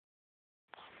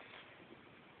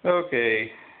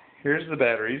Okay, here's the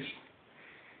batteries.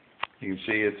 You can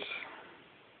see it's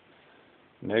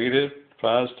negative,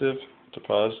 positive, to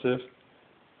positive,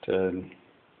 to,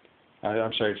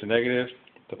 I'm sorry, to negative,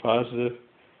 to positive,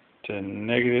 to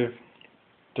negative,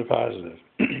 to positive.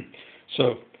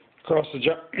 So across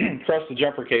the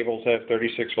jumper cables have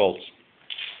 36 volts.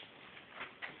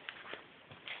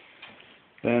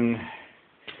 Then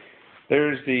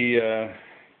there's the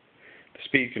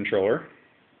speed controller.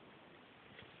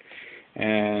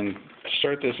 And to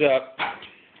start this up,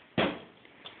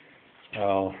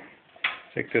 I'll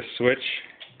take this switch,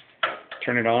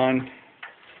 turn it on,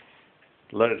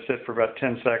 let it sit for about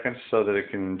 10 seconds so that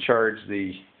it can charge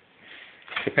the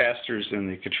capacitors in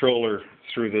the controller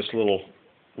through this little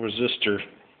resistor.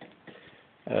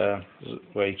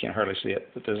 Well, you can't hardly see it,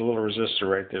 but there's a little resistor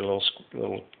right there, a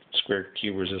little square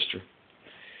cube resistor.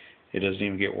 It doesn't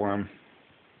even get warm.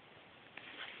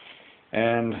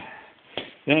 And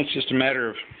then it's just a matter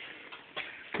of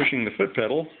pushing the foot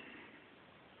pedal,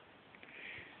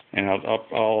 and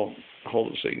I'll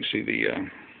hold it so you can see the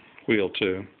wheel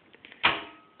too.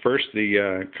 First,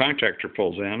 the contactor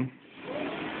pulls in.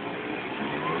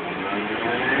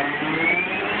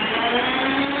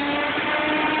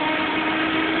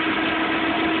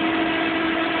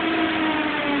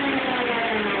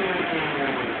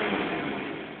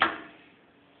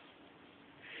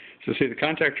 So see, the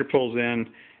contactor pulls in,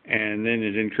 and then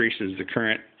it increases the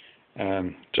current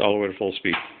to all the way to full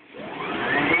speed.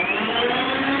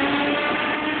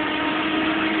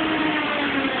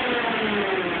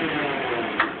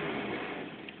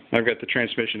 I've got the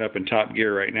transmission up in top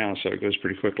gear right now, so it goes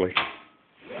pretty quickly.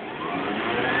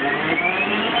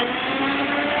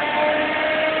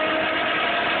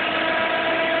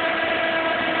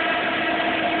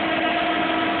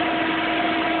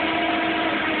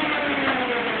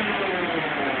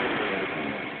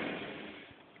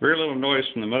 Very little noise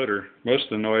from the motor. Most of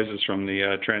the noise is from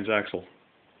the transaxle.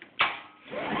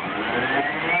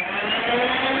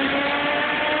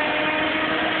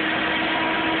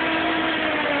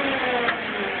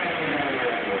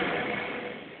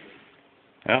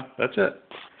 Well, that's it.